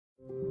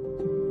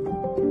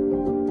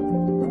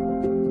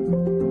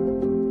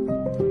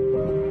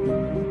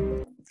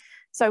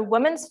So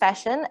women's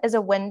fashion is a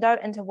window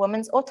into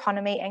women's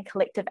autonomy and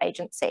collective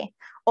agency.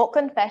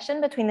 Auckland fashion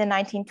between the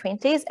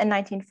 1920s and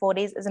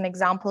 1940s is an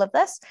example of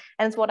this,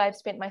 and it's what I've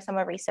spent my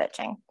summer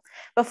researching.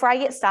 Before I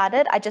get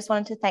started, I just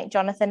wanted to thank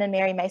Jonathan and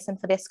Mary Mason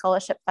for their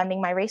scholarship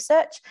funding my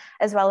research,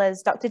 as well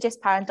as Dr. Jess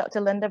Parr and Dr.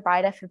 Linda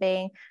Brider for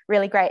being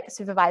really great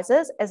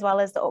supervisors, as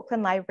well as the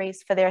Auckland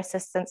Libraries for their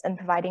assistance in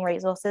providing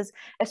resources,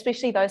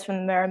 especially those from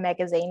the Mirror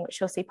magazine, which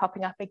you'll see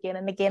popping up again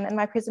and again in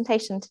my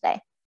presentation today.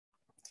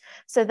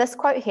 So this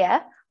quote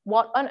here,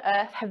 "What on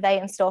earth have they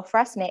in store for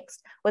us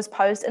next?" was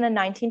posed in a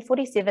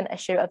 1947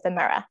 issue of the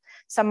Mirror,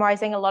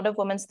 summarizing a lot of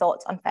women's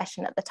thoughts on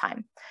fashion at the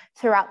time.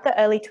 Throughout the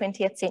early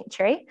 20th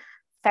century,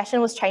 fashion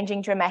was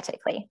changing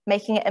dramatically,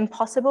 making it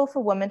impossible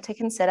for women to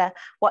consider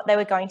what they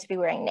were going to be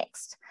wearing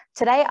next.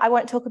 Today, I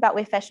won't talk about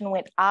where fashion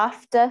went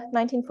after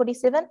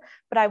 1947,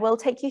 but I will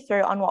take you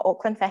through on what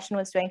Auckland fashion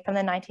was doing from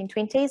the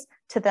 1920s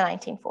to the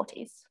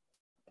 1940s.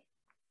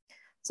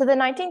 So the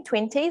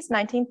 1920s,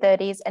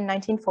 1930s, and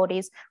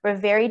 1940s were a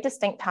very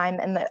distinct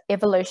time in the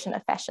evolution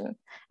of fashion.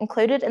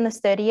 Included in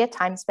this 30-year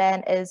time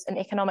span is an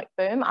economic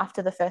boom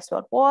after the First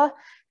World War,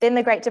 then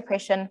the Great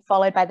Depression,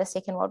 followed by the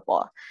Second World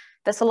War.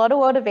 There's a lot of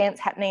world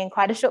events happening in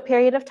quite a short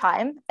period of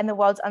time, and the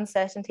world's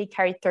uncertainty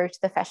carried through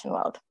to the fashion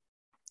world.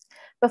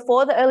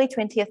 Before the early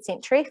 20th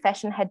century,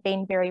 fashion had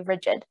been very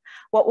rigid.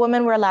 What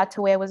women were allowed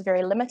to wear was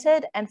very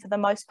limited, and for the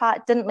most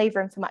part, didn't leave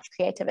room for much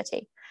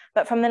creativity.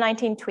 But from the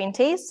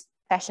 1920s,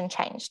 fashion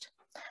changed.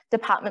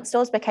 Department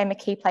stores became a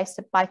key place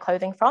to buy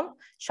clothing from,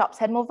 shops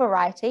had more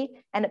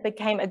variety, and it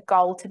became a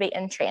goal to be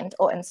in trend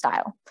or in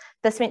style.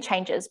 This meant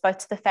changes both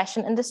to the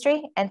fashion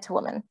industry and to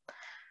women.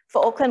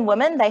 For Auckland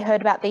women, they heard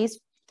about these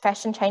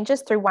fashion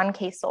changes through one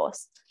key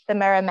source, the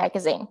Mirror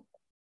magazine.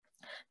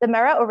 The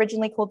Mirror,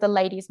 originally called the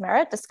Ladies'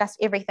 Mirror, discussed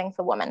everything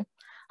for women: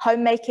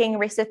 homemaking,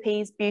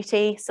 recipes,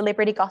 beauty,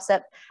 celebrity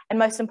gossip, and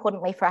most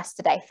importantly for us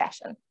today,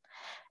 fashion.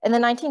 In the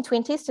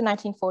 1920s to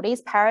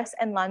 1940s, Paris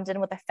and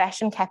London were the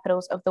fashion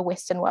capitals of the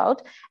Western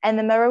world, and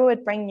the Mirror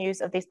would bring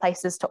news of these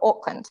places to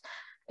Auckland,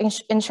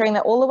 ensuring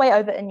that all the way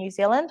over in New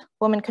Zealand,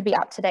 women could be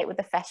up to date with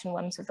the fashion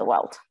whims of the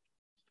world.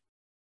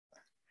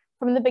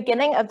 From the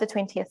beginning of the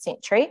 20th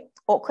century,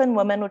 Auckland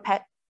women would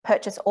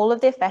purchase all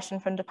of their fashion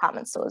from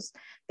department stores.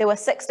 There were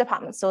 6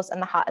 department stores in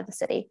the heart of the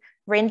city: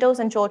 Rendell's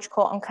and George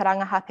Court on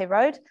Karangahape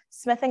Road,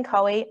 Smith &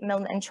 Co.,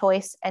 Milne and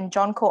Choice, and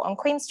John Court on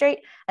Queen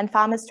Street, and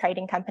Farmers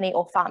Trading Company,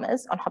 or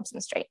Farmers, on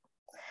Hobson Street.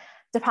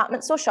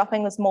 Department store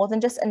shopping was more than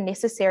just a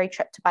necessary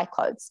trip to buy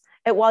clothes.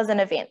 It was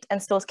an event,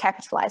 and stores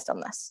capitalized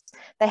on this.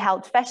 They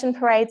held fashion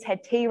parades,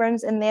 had tea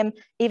rooms in them,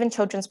 even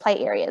children's play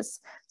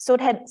areas.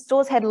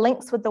 Stores had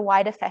links with the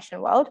wider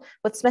fashion world,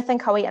 with Smith &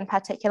 Co. in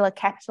particular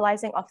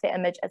capitalizing off their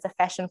image as a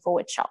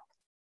fashion-forward shop.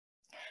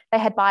 They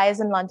had buyers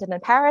in London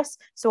and Paris,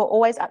 so were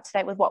always up to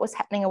date with what was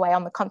happening away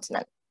on the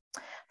continent.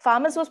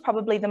 Farmers was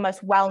probably the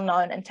most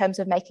well-known in terms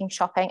of making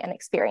shopping an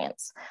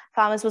experience.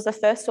 Farmers was the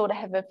first store to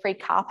have a free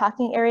car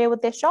parking area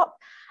with their shop,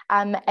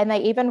 and they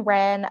even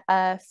ran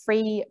a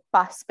free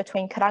bus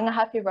between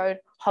Karangahape Road,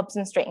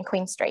 Hobson Street, and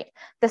Queen Street.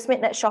 This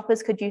meant that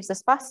shoppers could use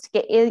this bus to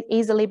get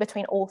easily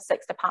between all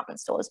 6 department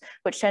stores,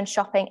 which turned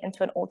shopping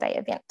into an all-day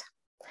event.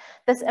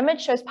 This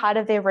image shows part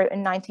of their route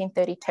in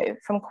 1932,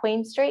 from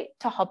Queen Street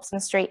to Hobson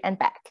Street and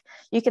back.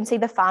 You can see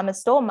the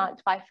Farmers store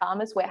marked by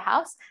Farmers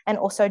Warehouse and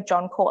also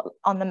John Court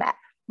on the map,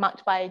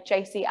 marked by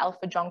JC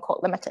Alpha John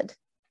Court Limited.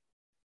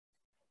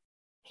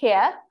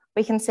 Here,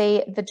 we can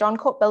see the John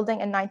Court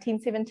building in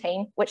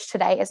 1917, which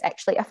today is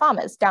actually a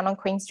Farmers, down on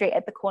Queen Street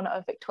at the corner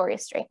of Victoria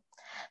Street.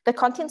 The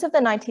contents of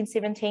the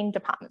 1917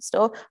 department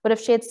store would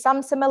have shared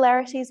some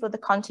similarities with the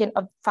content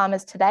of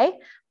Farmers today,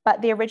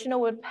 but the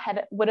original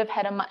would have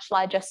had a much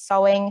larger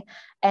sewing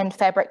and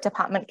fabric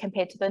department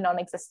compared to the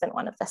non-existent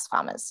one of this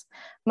Farmers.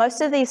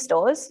 Most of these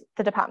stores,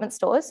 the department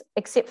stores,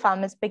 except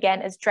Farmers,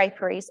 began as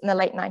draperies in the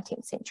late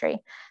 19th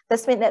century.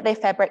 This meant that their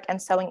fabric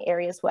and sewing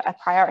areas were a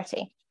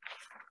priority.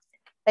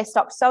 They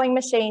stocked sewing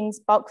machines,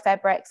 bulk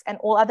fabrics, and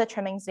all other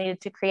trimmings needed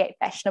to create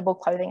fashionable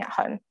clothing at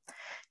home.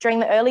 During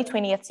the early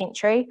 20th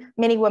century,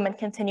 many women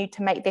continued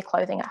to make their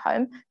clothing at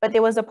home, but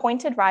there was a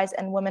pointed rise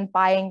in women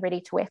buying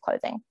ready-to-wear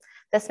clothing.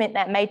 This meant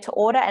that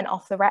made-to-order and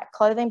off-the-rack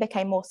clothing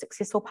became more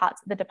successful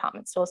parts of the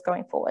department stores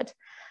going forward.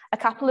 A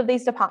couple of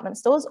these department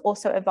stores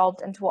also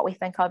evolved into what we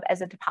think of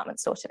as a department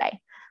store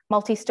today,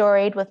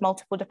 multi-storied with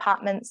multiple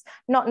departments,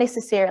 not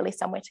necessarily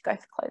somewhere to go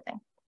for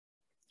clothing.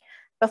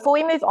 Before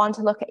we move on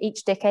to look at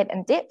each decade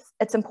in depth,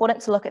 it's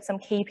important to look at some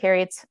key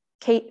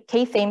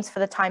themes for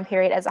the time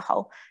period as a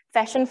whole: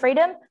 fashion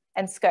freedom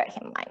and skirt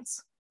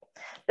hemlines.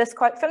 This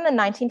quote from the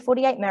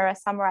 1948 Mirror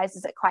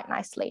summarizes it quite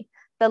nicely: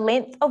 "The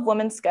length of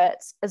women's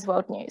skirts is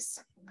world news."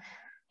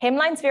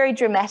 Hemlines varied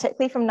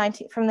dramatically from the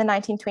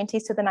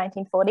 1920s to the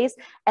 1940s,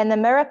 and the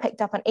Mirror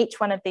picked up on each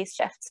one of these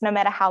shifts, no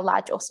matter how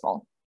large or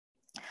small.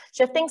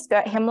 Shifting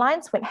skirt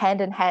hemlines went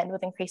hand in hand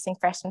with increasing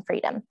fashion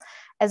freedom.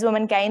 As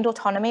women gained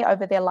autonomy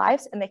over their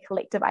lives and their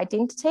collective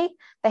identity,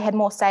 they had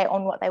more say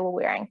on what they were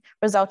wearing,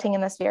 resulting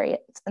in this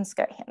variance in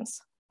skirt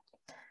hems.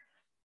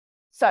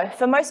 So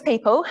for most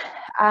people,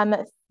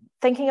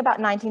 Thinking about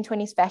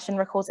 1920s fashion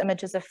recalls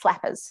images of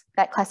flappers,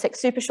 that classic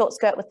super short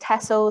skirt with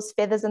tassels,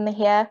 feathers in the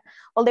hair.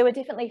 While there were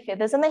definitely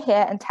feathers in the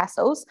hair and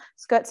tassels,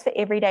 skirts for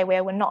everyday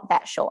wear were not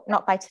that short,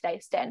 not by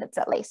today's standards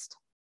at least.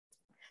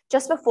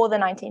 Just before the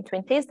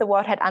 1920s, the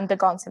world had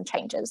undergone some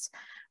changes.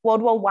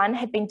 World War I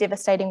had been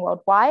devastating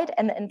worldwide,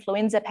 and the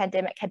influenza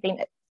pandemic had been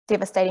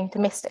devastating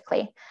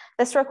domestically.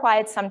 This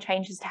required some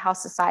changes to how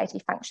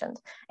society functioned,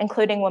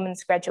 including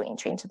women's gradual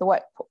entry into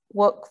the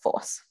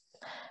workforce.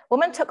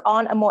 Women took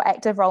on a more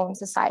active role in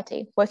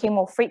society, working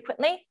more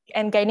frequently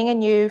and gaining a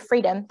new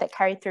freedom that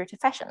carried through to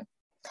fashion.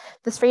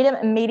 This freedom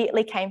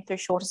immediately came through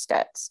shorter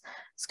skirts.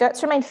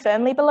 Skirts remained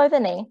firmly below the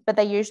knee, but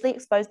they usually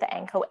exposed the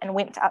ankle and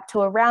went up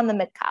to around the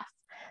mid-calf.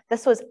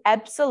 This was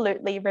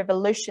absolutely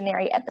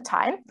revolutionary at the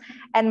time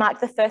and marked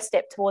the first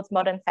step towards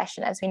modern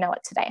fashion as we know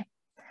it today.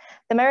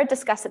 The Mirror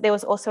discussed that there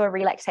was also a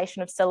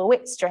relaxation of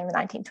silhouettes during the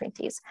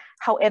 1920s.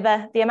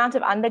 However, the amount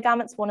of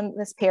undergarments worn in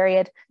this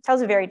period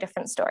tells a very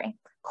different story.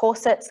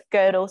 Corsets,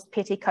 girdles,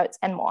 petticoats,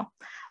 and more.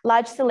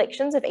 Large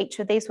selections of each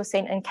of these were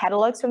seen in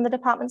catalogues from the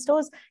department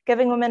stores,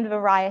 giving women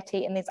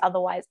variety in these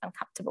otherwise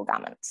uncomfortable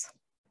garments.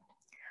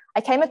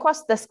 I came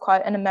across this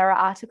quote in a Mirror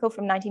article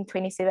from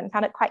 1927 and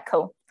found it quite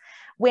cool.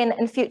 When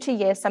in future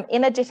years, some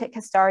energetic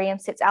historian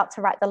sets out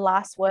to write the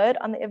last word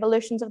on the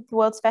evolutions of the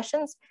world's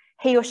fashions,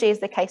 he or she, as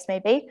the case may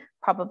be,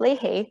 probably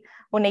he,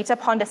 will need to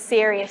ponder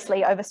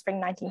seriously over spring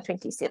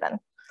 1927.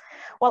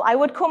 While I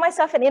would call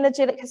myself an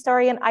energetic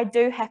historian, I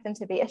do happen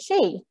to be a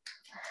she.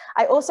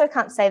 I also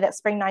can't say that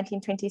spring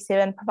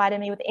 1927 provided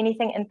me with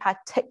anything in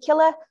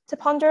particular to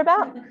ponder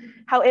about.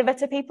 However,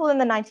 to people in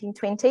the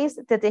 1920s,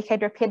 the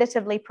decade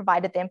repetitively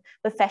provided them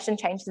with fashion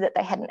changes that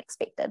they hadn't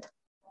expected.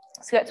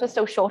 Skirts were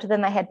still shorter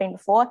than they had been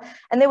before,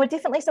 and there were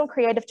definitely some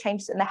creative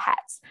changes in the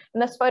hats.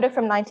 And this photo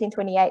from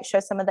 1928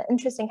 shows some of the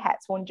interesting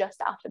hats worn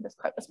just after this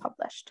quote was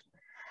published.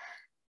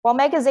 While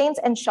magazines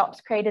and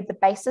shops created the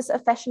basis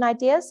of fashion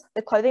ideas,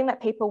 the clothing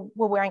that people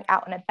were wearing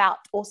out and about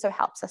also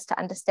helps us to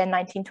understand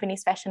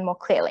 1920s fashion more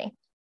clearly.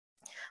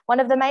 One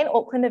of the main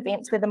Auckland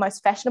events where the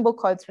most fashionable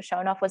clothes were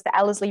shown off was the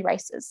Ellerslie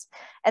races.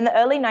 In the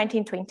early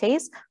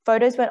 1920s,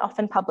 photos weren't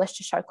often published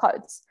to show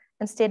clothes.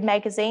 Instead,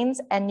 magazines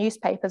and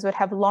newspapers would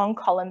have long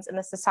columns in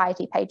the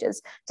society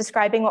pages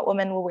describing what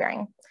women were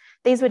wearing.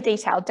 These were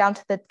detailed down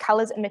to the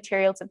colours and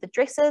materials of the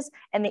dresses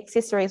and the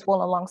accessories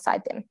worn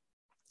alongside them.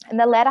 In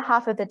the latter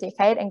half of the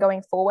decade and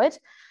going forward,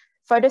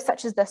 photos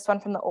such as this one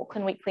from the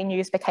Auckland Weekly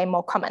News became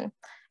more common.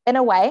 In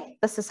a way,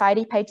 the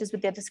society pages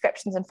with their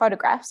descriptions and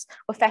photographs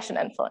were fashion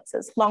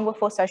influences, long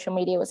before social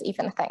media was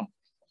even a thing.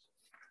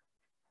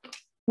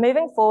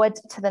 Moving forward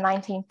to the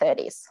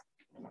 1930s.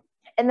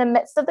 In the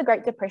midst of the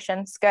Great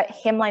Depression, skirt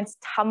hemlines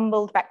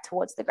tumbled back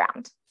towards the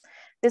ground.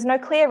 There's no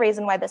clear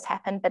reason why this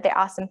happened, but there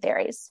are some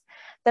theories.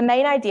 The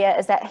main idea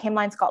is that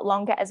hemlines got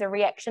longer as a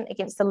reaction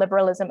against the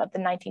liberalism of the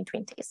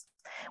 1920s.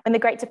 When the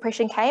Great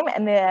Depression came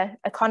and the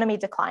economy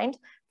declined,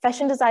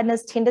 fashion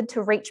designers tended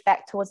to reach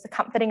back towards the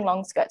comforting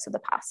long skirts of the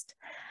past.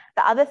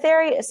 The other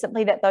theory is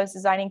simply that those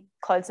designing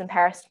clothes in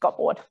Paris got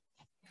bored.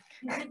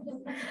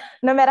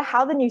 No matter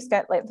how the new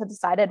skirt length was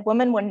decided,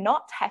 women were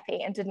not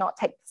happy and did not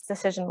take this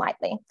decision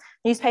lightly.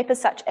 Newspapers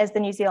such as the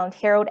New Zealand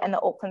Herald and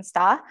the Auckland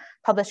Star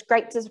published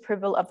great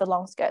disapproval of the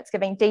long skirts,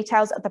 giving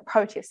details of the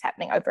protests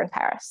happening over in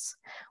Paris.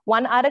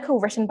 One article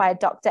written by a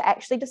doctor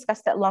actually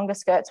discussed that longer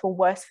skirts were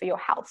worse for your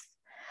health.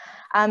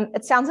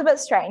 It sounds a bit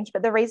strange,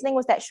 but the reasoning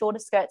was that shorter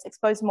skirts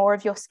exposed more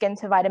of your skin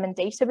to vitamin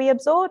D to be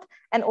absorbed,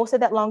 and also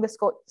that longer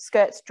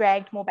skirts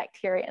dragged more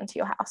bacteria into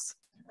your house.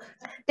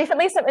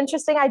 Definitely some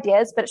interesting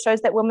ideas, but it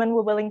shows that women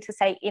were willing to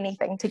say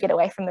anything to get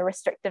away from the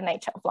restrictive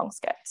nature of long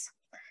skirts.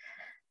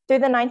 Through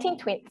the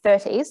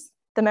 1930s,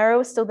 the Mirror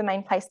was still the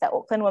main place that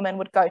Auckland women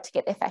would go to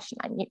get their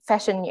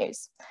fashion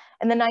news.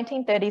 In the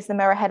 1930s, the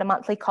Mirror had a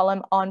monthly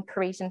column on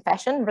Parisian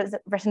fashion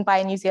written by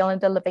a New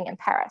Zealander living in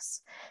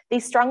Paris.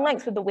 These strong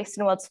links with the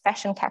Western world's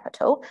fashion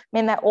capital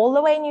meant that all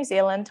the way in New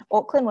Zealand,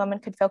 Auckland women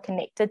could feel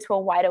connected to a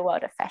wider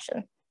world of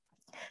fashion.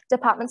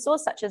 Department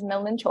stores such as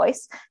Milne and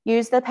Choice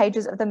used the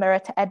pages of the Mirror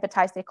to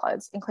advertise their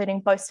clothes, including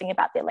boasting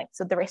about their links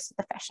with the rest of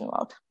the fashion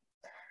world.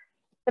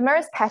 The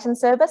Mirror's pattern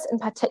service in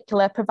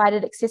particular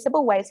provided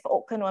accessible ways for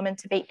Auckland women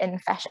to be in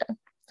fashion.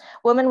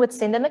 Women would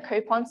send in the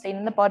coupon seen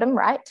in the bottom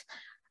right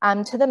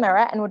to the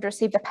Mirror and would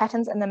receive the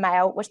patterns in the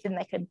mail, which then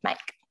they could make.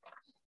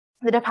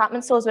 The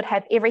department stores would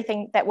have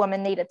everything that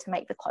women needed to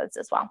make the clothes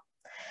as well.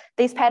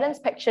 These patterns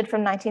pictured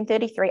from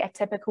 1933 are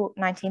typical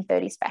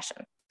 1930s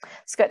fashion.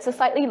 Skirts are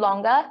slightly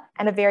longer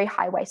and are very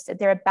high-waisted.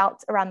 There are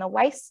belts around the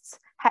waists,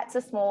 hats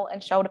are small,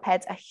 and shoulder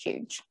pads are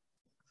huge.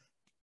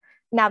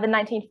 Now the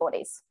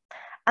 1940s.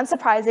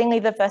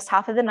 Unsurprisingly, the first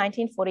half of the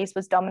 1940s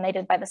was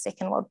dominated by the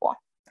Second World War.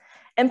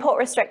 Import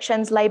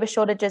restrictions, labour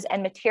shortages,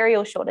 and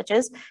material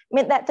shortages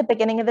meant that at the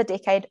beginning of the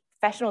decade,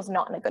 fashion was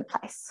not in a good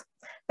place.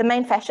 The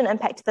main fashion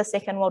impact of the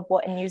Second World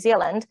War in New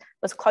Zealand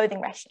was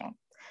clothing rationing.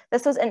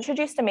 This was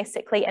introduced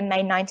domestically in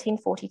May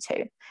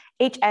 1942.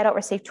 Each adult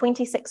received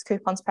 26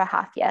 coupons per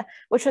half year,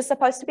 which was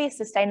supposed to be a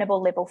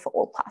sustainable level for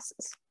all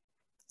classes.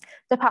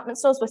 Department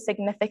stores were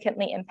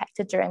significantly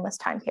impacted during this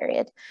time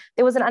period.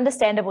 There was an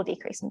understandable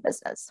decrease in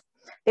business.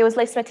 There was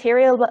less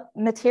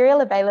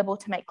material available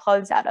to make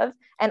clothes out of,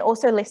 and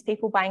also less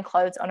people buying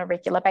clothes on a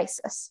regular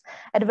basis.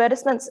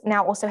 Advertisements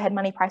now also had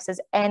money prices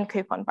and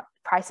coupon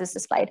prices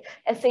displayed,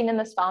 as seen in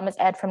this farmer's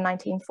ad from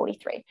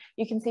 1943.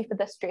 You can see for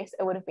this dress,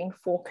 it would have been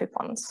 4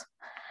 coupons.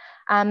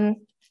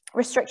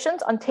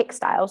 Restrictions on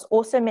textiles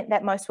also meant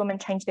that most women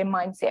changed their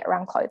mindset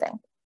around clothing.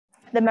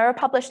 The Mirror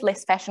published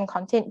less fashion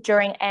content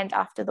during and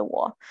after the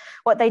war.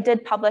 What they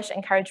did publish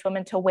encouraged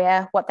women to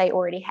wear what they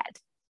already had.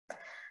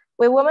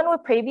 Where women were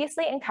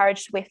previously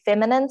encouraged to wear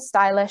feminine,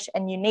 stylish,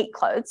 and unique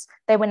clothes,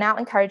 they were now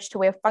encouraged to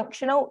wear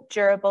functional,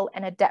 durable,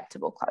 and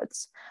adaptable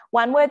clothes.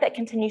 One word that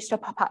continues to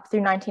pop up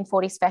through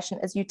 1940s fashion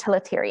is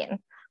utilitarian.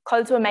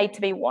 Clothes were made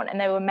to be worn,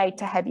 and they were made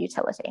to have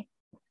utility.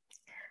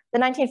 The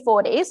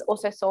 1940s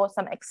also saw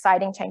some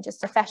exciting changes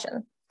to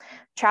fashion.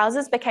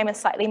 Trousers became a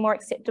slightly more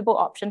acceptable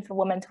option for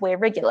women to wear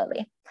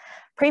regularly.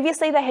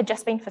 Previously, they had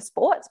just been for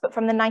sports, but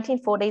from the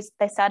 1940s,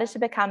 they started to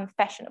become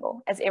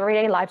fashionable as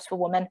everyday lives for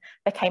women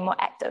became more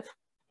active.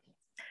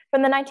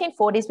 From the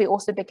 1940s, we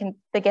also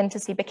begin to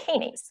see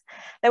bikinis.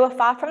 They were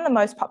far from the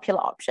most popular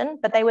option,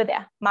 but they were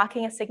there,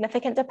 marking a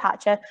significant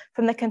departure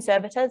from the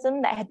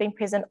conservatism that had been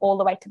present all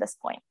the way to this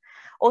point.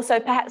 Also,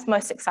 perhaps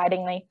most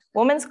excitingly,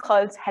 women's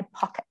clothes had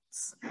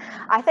pockets.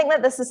 I think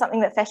that this is something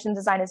that fashion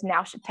designers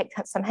now should take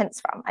some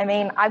hints from. I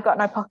mean, I've got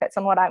no pockets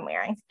on what I'm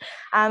wearing.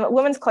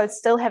 Women's clothes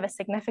still have a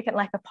significant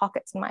lack of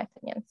pockets, in my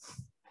opinion.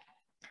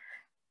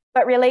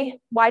 But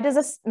really, why does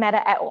this matter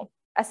at all?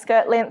 Are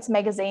skirt lengths,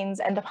 magazines,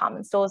 and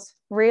department stores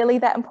really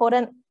that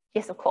important?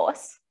 Yes, of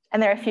course.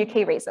 And there are a few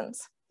key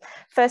reasons.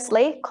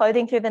 Firstly,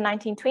 clothing through the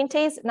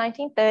 1920s,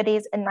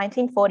 1930s, and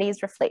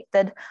 1940s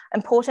reflected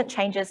important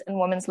changes in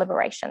women's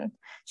liberation.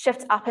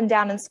 Shifts up and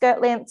down in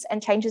skirt lengths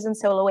and changes in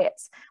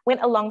silhouettes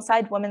went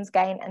alongside women's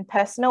gain in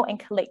personal and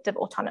collective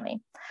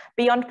autonomy.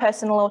 Beyond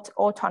personal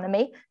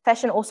autonomy,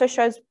 fashion also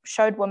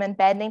showed women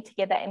banding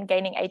together and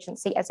gaining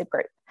agency as a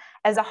group.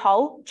 As a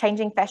whole,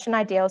 changing fashion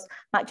ideals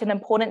marked an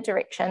important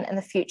direction in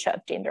the future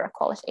of gender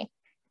equality.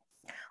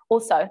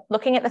 Also,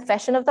 looking at the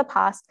fashion of the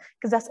past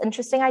gives us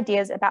interesting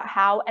ideas about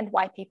how and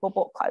why people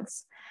bought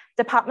clothes.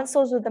 Department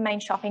stores were the main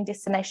shopping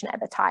destination at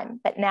the time,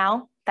 but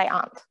now they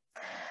aren't.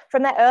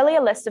 From that earlier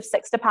list of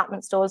 6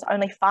 department stores,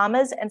 only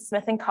Farmers and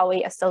Smith & Co.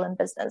 are still in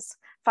business.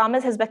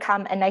 Farmers has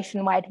become a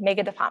nationwide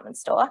mega department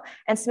store,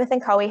 and Smith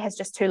 & Co. has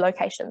just 2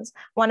 locations,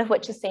 one of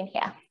which is seen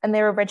here, in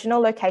their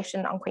original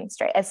location on Queen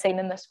Street, as seen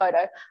in this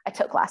photo I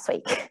took last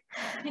week.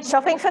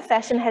 Shopping for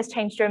fashion has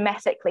changed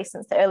dramatically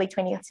since the early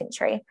 20th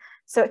century,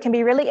 so it can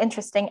be really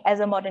interesting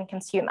as a modern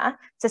consumer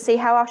to see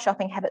how our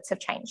shopping habits have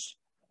changed.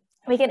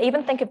 We can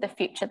even think of the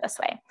future this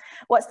way.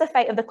 What's the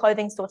fate of the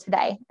clothing store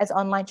today as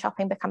online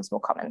shopping becomes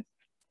more common?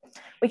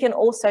 We can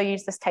also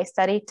use this case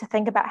study to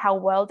think about how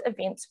world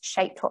events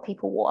shaped what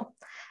people wore.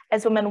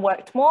 As women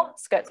worked more,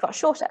 skirts got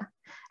shorter.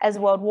 As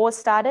world wars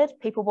started,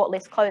 people bought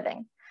less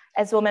clothing.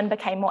 As women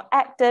became more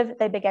active,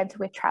 they began to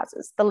wear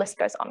trousers. The list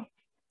goes on.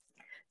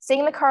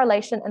 Seeing the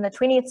correlation in the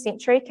 20th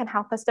century can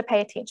help us to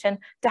pay attention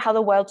to how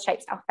the world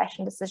shapes our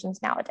fashion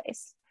decisions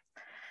nowadays.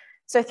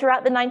 So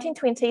throughout the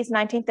 1920s,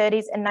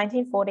 1930s, and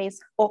 1940s,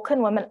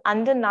 Auckland women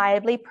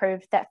undeniably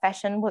proved that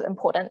fashion was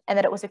important and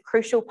that it was a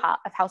crucial part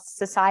of how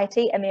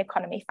society and the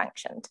economy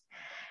functioned.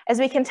 As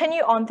we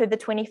continue on through the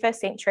 21st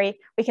century,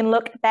 we can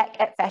look back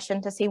at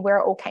fashion to see where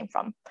it all came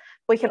from.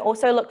 We can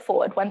also look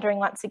forward, wondering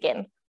once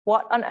again,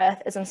 what on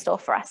earth is in store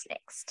for us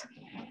next?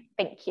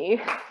 Thank you.